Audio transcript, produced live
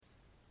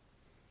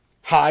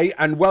Hi,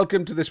 and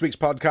welcome to this week's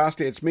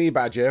podcast. It's me,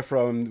 Badger,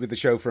 with the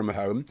show From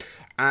Home,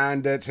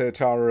 and it's her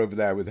Tara over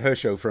there with her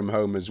show From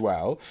Home as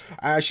well.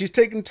 She's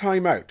taken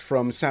time out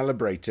from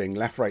celebrating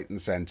left, right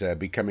and centre,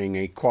 becoming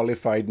a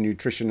qualified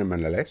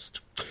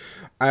nutritionalist.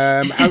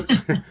 How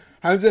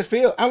does it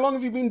feel? How long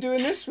have you been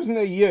doing this? Wasn't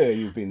it a year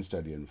you've been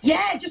studying for?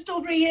 Yeah, just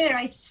over a year.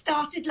 I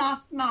started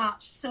last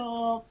March,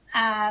 so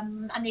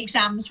and the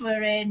exams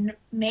were in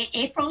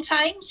April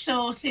time,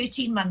 so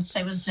 13 months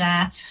I was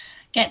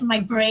getting my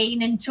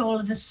brain into all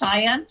of the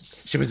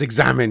science. She was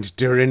examined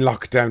during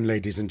lockdown,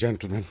 ladies and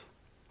gentlemen.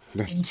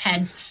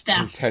 Intense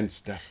stuff. Intense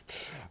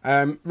stuff.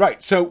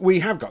 Right, so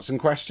we have got some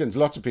questions.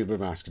 Lots of people have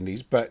been asking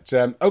these, but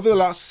over the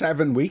last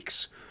 7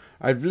 weeks,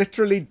 I've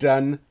literally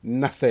done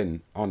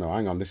nothing. Oh, no,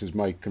 hang on. This is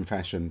my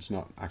confession. It's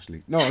not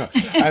actually... No.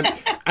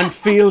 And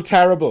feel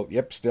terrible.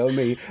 Yep, still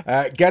me.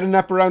 Getting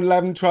up around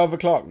 11, 12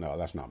 o'clock. No,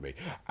 that's not me.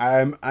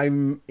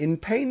 I'm in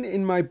pain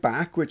in my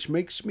back, which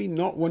makes me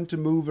not want to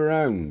move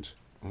around.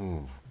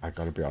 Oh, I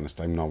got to be honest.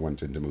 I'm not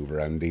wanting to move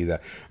around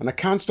either. And I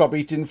can't stop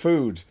eating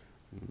food.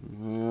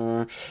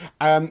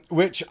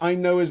 Which I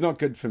know is not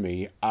good for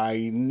me.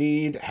 I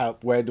need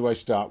help. Where do I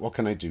start? What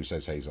can I do,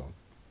 says Hazel.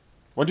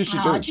 What does she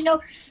do? Do you know...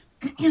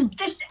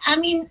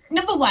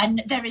 number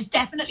one, there is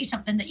definitely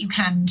something that you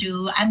can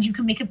do and you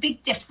can make a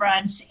big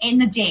difference in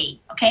the day,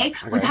 okay?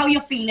 With how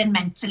you're feeling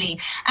mentally.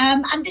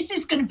 And this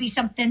is going to be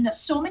something that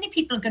so many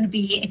people are going to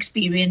be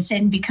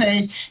experiencing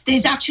because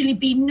there's actually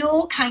been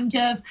no kind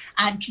of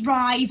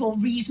drive or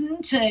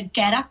reason to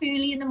get up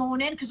early in the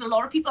morning because a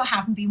lot of people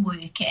haven't been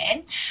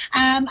working.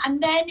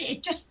 And then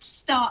it just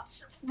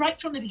starts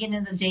right from the beginning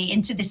of the day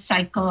into this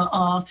cycle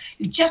of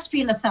you just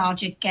feel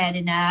lethargic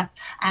getting up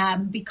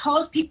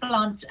because people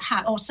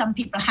some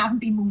people haven't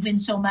been moving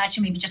so much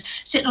and maybe just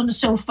sitting on the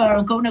sofa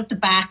or going out the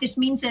back. This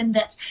means then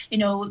that, you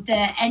know,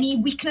 any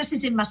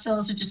weaknesses in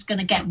muscles are just going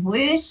to get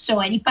worse. So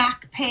any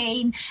back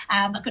pain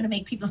are going to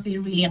make people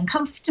feel really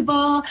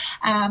uncomfortable,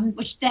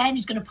 which then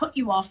is going to put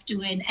you off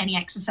doing any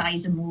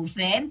exercise and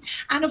moving.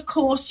 And of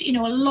course, you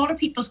know, a lot of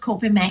people's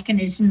coping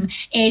mechanism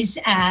is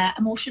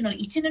emotional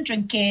eating and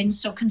drinking.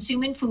 So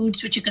consuming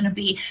foods which are going to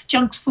be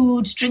junk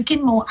foods,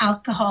 drinking more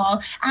alcohol,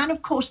 and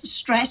of course the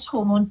stress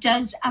hormone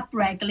does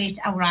upregulate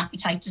our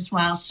appetite as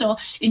well. So,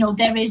 you know,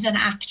 there is an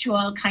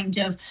actual kind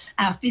of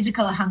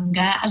physical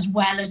hunger as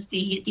well as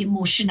the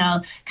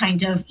emotional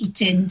kind of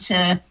eating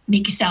to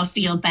make yourself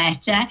feel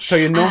better. So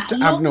you're not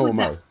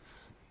abnormal.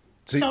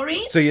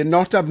 Sorry? So you're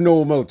not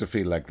abnormal to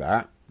feel like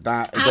that.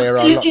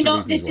 Absolutely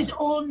not. This is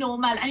all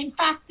normal. And in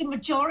fact, the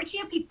majority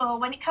of people,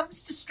 when it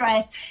comes to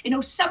stress, you know,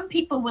 some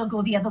people will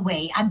go the other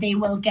way and they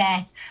will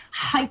get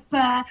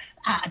hyper,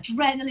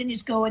 adrenaline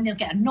is going, they'll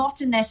get a knot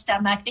in their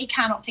stomach, they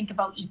cannot think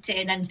about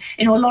eating. And,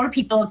 you know, a lot of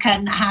people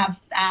can have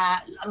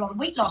a lot of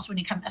weight loss when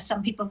it comes to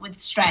some people with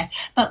stress.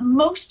 But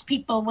most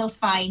people will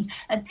find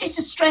that it's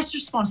a stress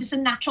response. It's a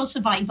natural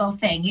survival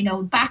thing. You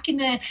know, back in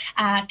the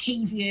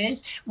cave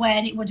years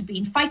when it would have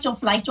been fight or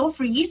flight or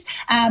freeze,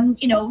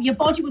 you know, your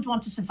body would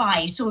want to survive.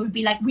 So it would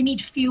be like, we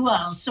need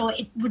fuel. So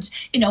it would,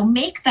 you know,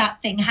 make that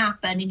thing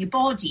happen in your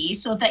body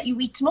so that you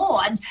eat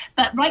more.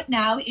 But right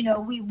now, you know,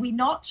 we're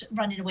not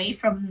running away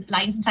from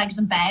lions and tigers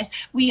and bears.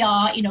 We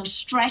are, you know,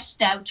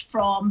 stressed out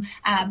from,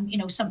 you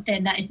know,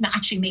 something that is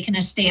actually making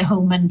us stay at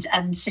home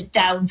and sit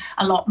down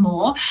a lot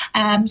more.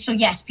 So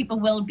yes, people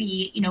will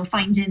be, you know,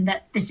 finding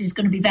that this is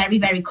going to be very,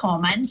 very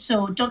common.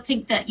 So don't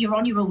think that you're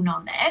on your own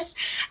on this.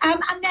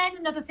 And then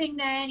another thing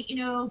then, you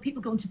know,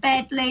 people going to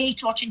bed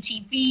late, watching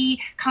TV,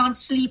 can't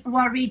sleep,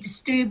 worry,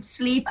 disturbed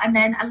sleep, and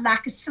then a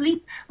lack of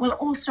sleep will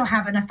also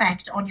have an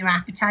effect on your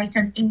appetite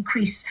and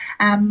increase.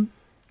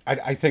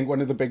 I think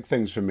one of the big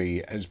things for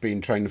me has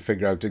been trying to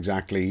figure out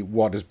exactly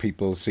what is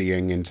people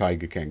seeing in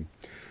Tiger King.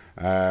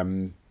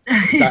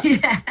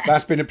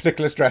 That's been a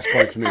particular stress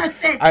point for me.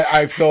 That's it.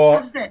 I've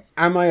thought,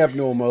 am I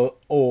abnormal?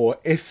 Or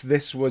if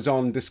this was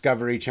on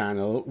Discovery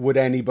Channel, would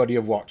anybody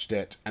have watched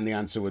it? And the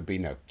answer would be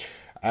no.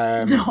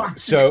 No,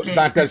 so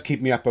that does keep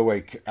me up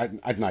awake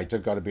at night,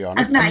 I've got to be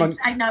honest. At night,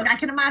 I know. I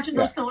can imagine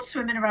those thoughts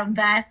swimming around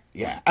there.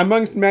 Yeah.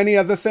 Amongst many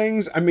other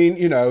things, I mean,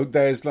 you know,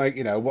 there's like,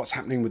 you know, what's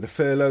happening with the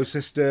furlough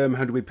system?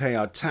 How do we pay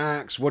our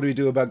tax? What do we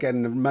do about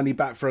getting the money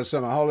back for our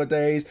summer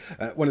holidays?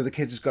 One of the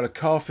kids has got a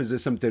cough. Is there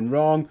something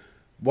wrong?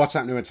 What's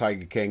happening with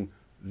Tiger King?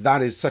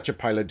 That is such a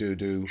pile of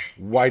doo-doo.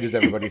 Why does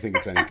everybody think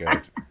it's any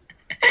good?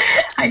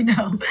 I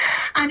know.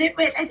 And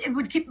it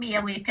would keep me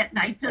awake at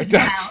night as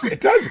well.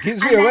 It does. It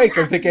keeps me awake.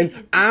 I'm thinking,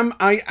 am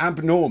I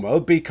abnormal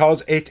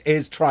because it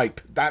is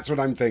tripe? That's what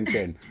I'm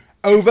thinking.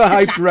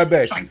 Overhyped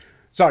rubbish. Tripe.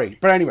 Sorry,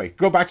 but anyway,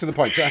 go back to the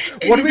point.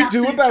 What do we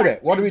do about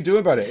it? What do we do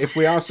about it if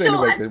we are staying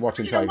awake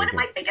watching Tiger King? One of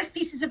my biggest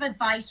pieces pieces of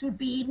advice would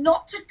be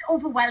not to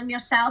overwhelm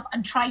yourself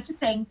and try to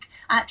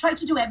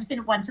do everything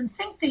at once and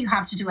think that you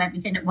have to do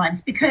everything at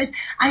once, because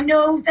I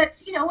know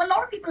that, a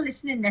lot of people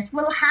listening to this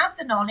will have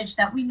the knowledge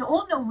that we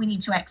all know we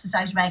need to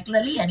exercise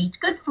regularly and eat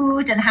good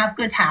food and have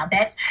good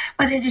habits,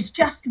 but it is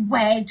just,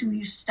 where do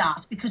you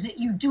start? Because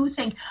you do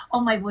think, oh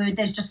my word,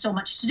 there's just so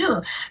much to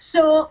do.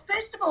 So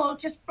first of all,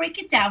 just break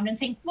it down and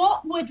think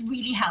what would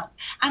really help.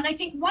 And I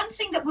think one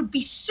thing that would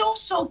be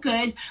so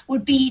good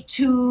would be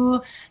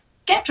to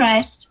get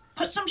dressed,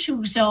 put some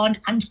shoes on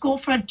and go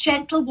for a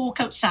gentle walk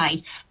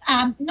outside.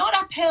 Not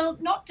uphill,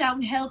 not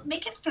downhill,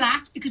 make it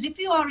flat, because if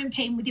you are in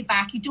pain with your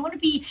back, you don't want to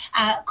be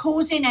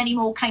causing any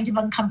more kind of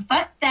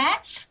uncomfort there.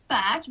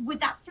 But with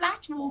that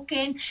flat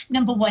walking,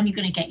 number one, you're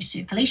going to get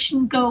your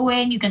circulation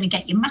going, you're going to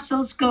get your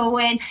muscles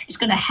going, it's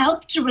going to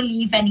help to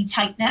relieve any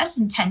tightness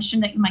and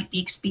tension that you might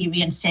be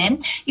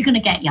experiencing. You're going to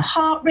get your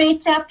heart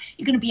rate up,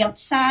 you're going to be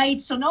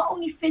outside. So not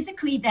only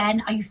physically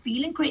then are you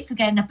feeling great for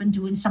getting up and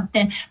doing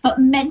something,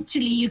 but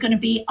mentally you're going to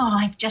be,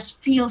 I just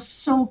feel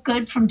so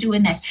good from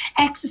doing this.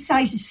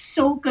 Exercise is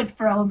so good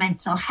for our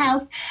mental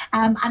health.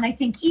 And I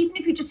think even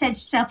if you just said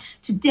to yourself,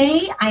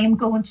 today I am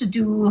going to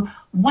do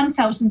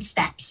 1,000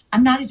 steps,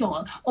 and that is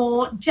all,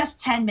 or just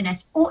 10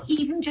 minutes, or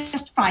even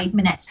just 5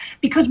 minutes,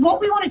 because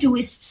what we want to do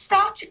is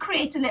start to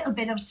create a little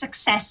bit of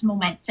success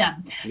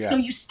momentum. Yeah. So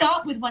you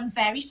start with one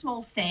very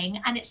small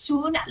thing, and it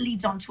soon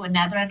leads on to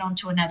another and on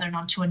to another and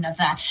on to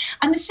another.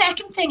 And the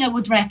second thing I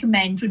would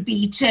recommend would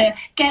be to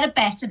get a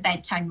better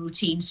bedtime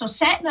routine. So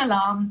set an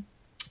alarm.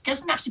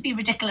 Doesn't have to be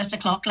ridiculous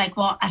o'clock like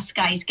what us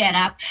guys get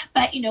up,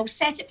 but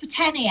set it for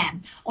 10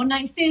 a.m. or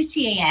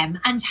 9:30 a.m.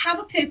 and have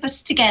a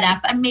purpose to get up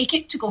and make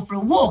it to go for a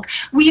walk.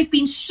 We have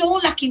been so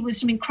lucky with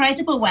some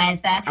incredible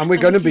weather, and we're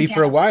going to be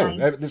for a while.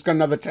 There's got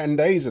another 10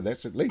 days of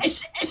this at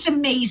least. It's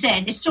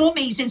amazing. It's so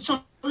amazing.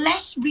 So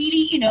let's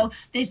really,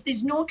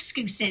 there's no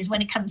excuses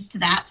when it comes to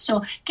that.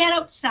 So get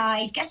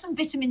outside, get some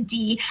vitamin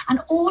D,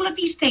 and all of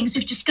these things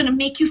are just going to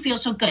make you feel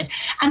so good.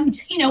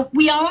 And,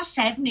 we are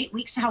 7-8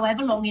 weeks,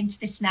 however long into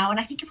this now. And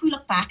I think if we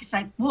look back, it's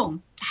like, whoa,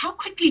 how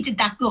quickly did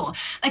that go?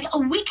 Like a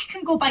week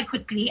can go by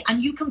quickly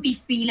and you can be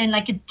feeling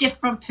like a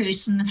different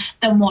person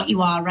than what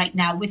you are right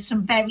now with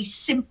some very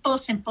simple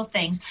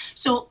things.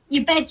 So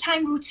your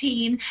bedtime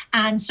routine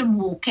and some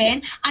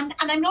walking. And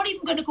I'm not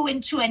even going to go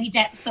into any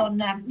depth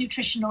on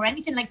nutrition or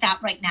anything like that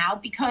right now,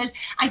 because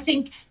I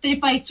think that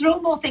if I throw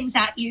more things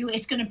at you,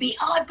 it's going to be,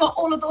 I've got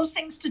all of those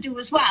things to do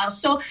as well.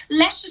 So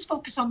let's just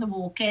focus on the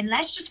walking.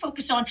 Let's just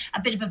focus on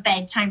a bit of a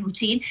bedtime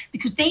routine,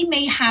 because they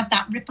may have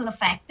that ripple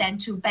effect then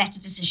to better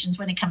decisions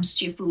when it comes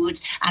to your food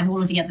and all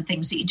of the other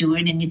things that you're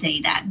doing in your day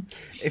then.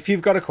 If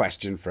you've got a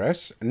question for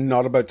us,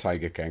 not about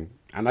Tiger King,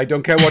 and I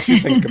don't care what you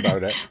think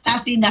about it.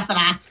 That's enough of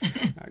that.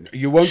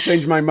 You won't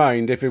change my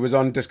mind. If it was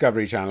on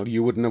Discovery Channel,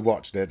 you wouldn't have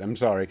watched it. I'm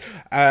sorry.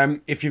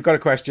 If you've got a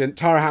question,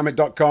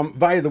 tarahammett.com,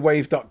 via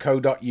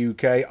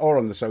thewave.co.uk, or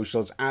on the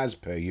socials as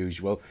per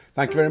usual.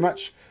 Thank you very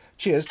much.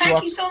 Cheers.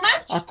 Thank you so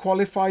much. Our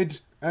qualified...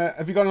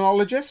 have you got an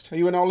ologist? Are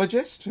you an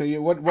ologist?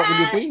 What will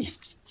you be?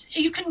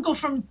 You can go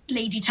from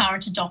Lady Tara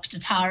to Dr.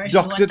 Tara if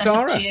Dr. you want. Tara.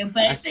 That's up to you,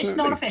 but it's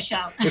not official.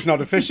 It's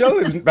not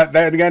official, but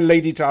then again,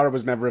 Lady Tara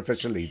was never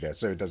official either,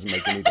 so it doesn't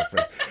make any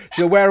difference.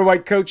 She'll wear a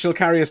white coat, she'll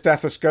carry a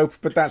stethoscope,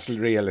 but that's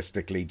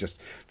realistically just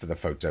for the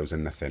photos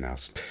and nothing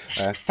else.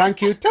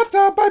 Thank you.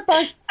 Ta-ta,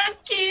 bye-bye. Thank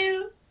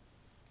you.